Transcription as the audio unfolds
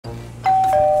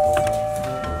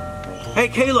Hey,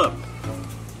 Caleb.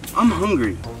 I'm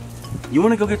hungry. You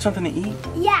want to go get something to eat?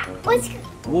 Yeah, let's go.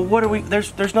 Well, what are we?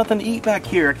 There's nothing to eat back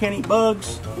here. I can't eat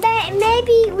bugs.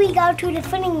 Maybe we go to the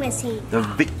vending machine. The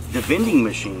vending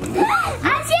machine?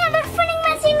 I see the vending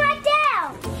machine right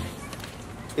there.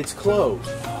 It's closed.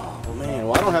 Oh, man.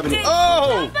 Well, I don't have any. Did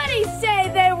Oh! somebody say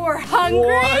they were hungry?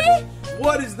 What?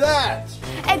 What is that?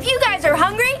 If you guys are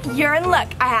hungry, you're in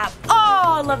luck. I have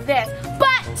all of this,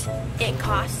 but it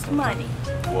costs money.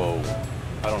 Whoa.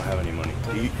 I don't have any money.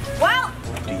 Do you? Well,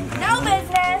 Do you no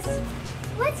business.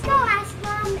 Let's go ask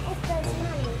Mom if there's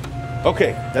money.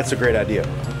 Okay, that's a great idea.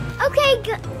 Okay,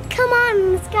 come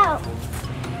on, let's go.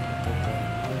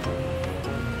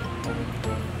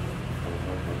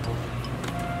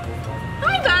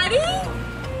 Hi, Daddy.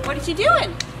 What are you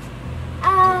doing?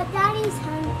 Daddy's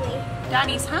hungry.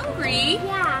 Daddy's hungry?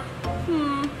 Yeah.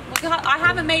 Well, I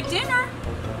haven't made dinner.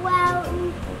 Well,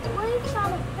 we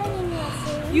found a vending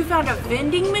machine. You found a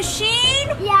vending machine?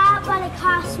 Yeah, but it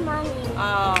costs money.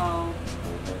 Oh.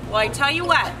 Well, I tell you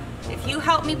what. If you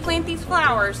help me plant these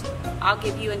flowers, I'll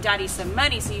give you and Daddy some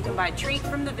money so you can buy a treat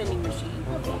from the vending machine.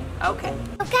 Okay. Okay.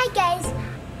 Okay, guys.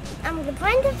 I'm gonna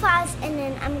plant the flowers, and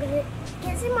then I'm gonna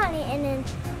get some money, and then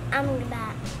I'm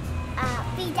gonna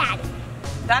feed Daddy.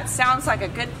 That sounds like a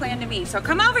good plan to me. So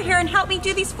come over here and help me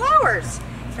do these flowers.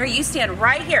 Here, you stand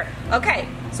right here. Okay,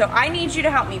 so I need you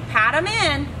to help me pat them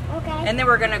in. Okay. And then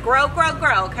we're gonna grow,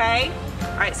 okay?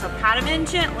 All right, so pat them in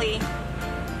gently.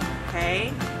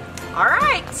 Okay. All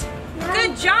right.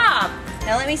 Good job.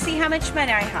 Now let me see how much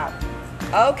money I have.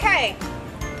 Okay.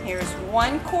 Here's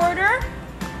 1/4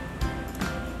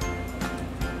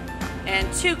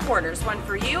 and 2/4. One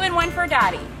for you and one for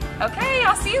Daddy. Okay,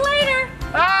 I'll see you later.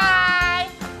 Bye.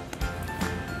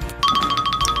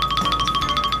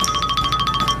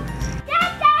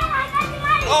 Dad, I got the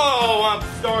money. Oh, I'm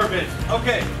starving.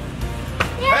 Okay.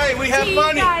 Hey, we have Do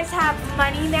money. you guys have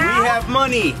money now? We have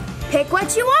money. Pick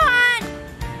what you want.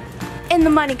 And the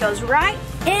money goes right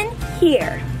in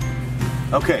here.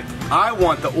 Okay, I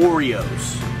want the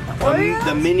Oreos. Oreos?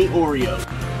 The mini Oreos.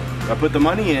 I put the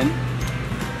money in.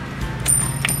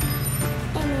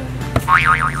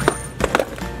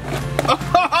 Oh!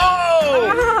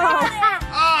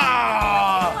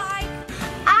 Ah!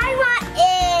 I want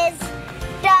is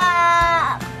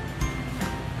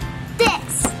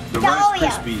this. The The Rice Oreo.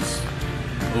 Krispies.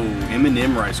 Oh,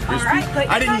 M&M Rice Krispies. All right, put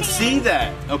your I didn't money see in.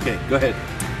 that. Okay, go ahead.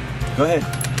 Go ahead.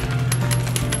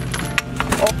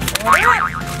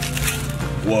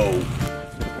 Whoa. Is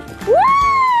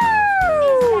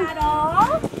that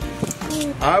all?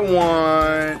 I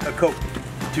want a Coke,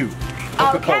 too.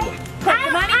 Coca-Cola. Okay. Put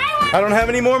the money. I don't have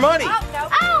any more money. Oh, no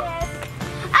business.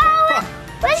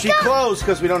 Let's She go. closed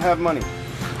because we don't have money.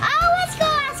 Oh, let's go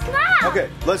ask Mom. Okay,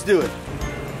 let's do it.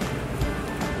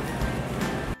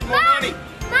 More money.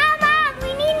 Mom,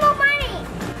 we need more money.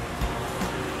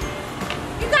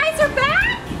 You guys are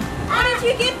back? What did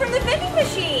you get from the vending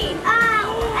machine?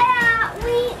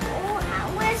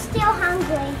 We're still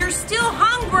hungry. You're still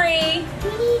hungry. We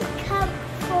need a cup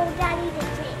for Daddy to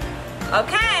drink.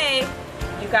 Okay.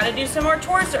 You've got to do some more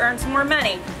chores to earn some more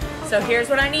money. So here's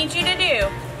what I need you to do.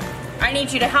 I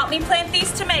need you to help me plant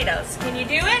these tomatoes. Can you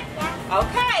do it? Yeah.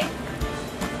 Okay.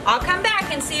 I'll come back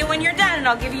and see you when you're done and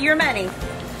I'll give you your money.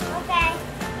 Okay.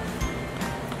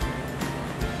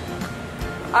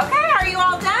 Okay, are you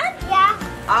all done? Yeah.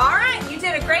 All right, you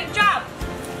did a great job.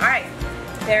 All right,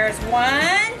 there's 1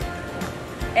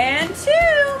 and 2.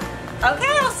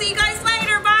 Okay, I'll see you guys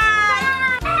later.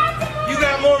 Bye. You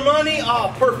got more money?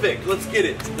 Oh, perfect. Let's get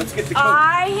it. Let's get the Coke.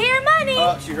 I hear money.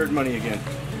 Oh, she heard money again.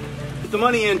 Put the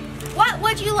money in. What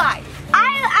would you like?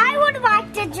 I would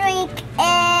like to drink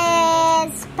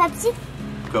is Pepsi.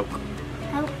 Coke.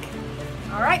 Coke.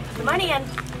 All right, put the money in.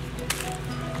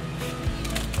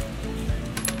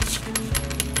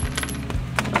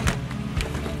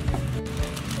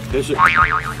 This is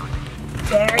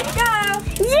There you go.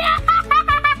 Yeah!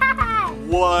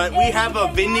 what? We have a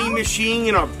vending machine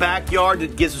in our backyard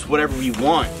that gives us whatever we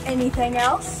want. Anything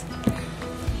else?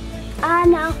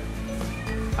 No.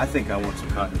 I think I want some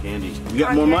cotton candy. You got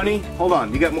Cotton more candy? money? Hold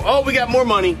on. You got more? Oh, we got more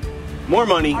money. More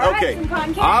money. All right, okay. some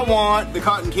cotton candy. I want the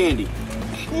cotton candy.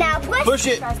 Now Push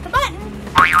it. Press the button.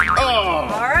 Oh.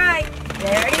 All right,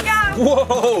 there you go.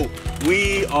 Whoa.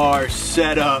 We are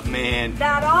set up, man.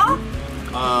 That all?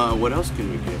 What else can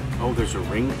we get? Oh, there's a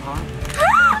ring pop.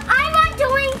 I want the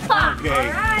ring pop. Okay.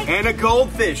 All right. And a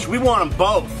goldfish. We want them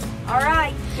both. All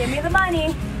right, give me the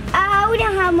money. We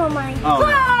don't have more money. Oh.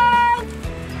 Close.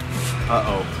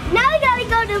 Uh-oh. Now we gotta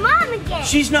go to Mom again.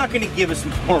 She's not going to give us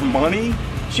more money.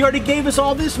 She already gave us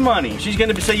all this money. She's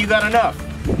going to say you got enough.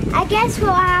 I guess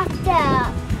we'll have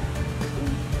to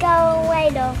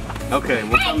later. Okay,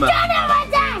 we'll come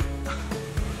back.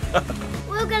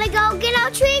 We're gonna go get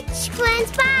our treats,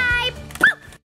 Clint's. Bye.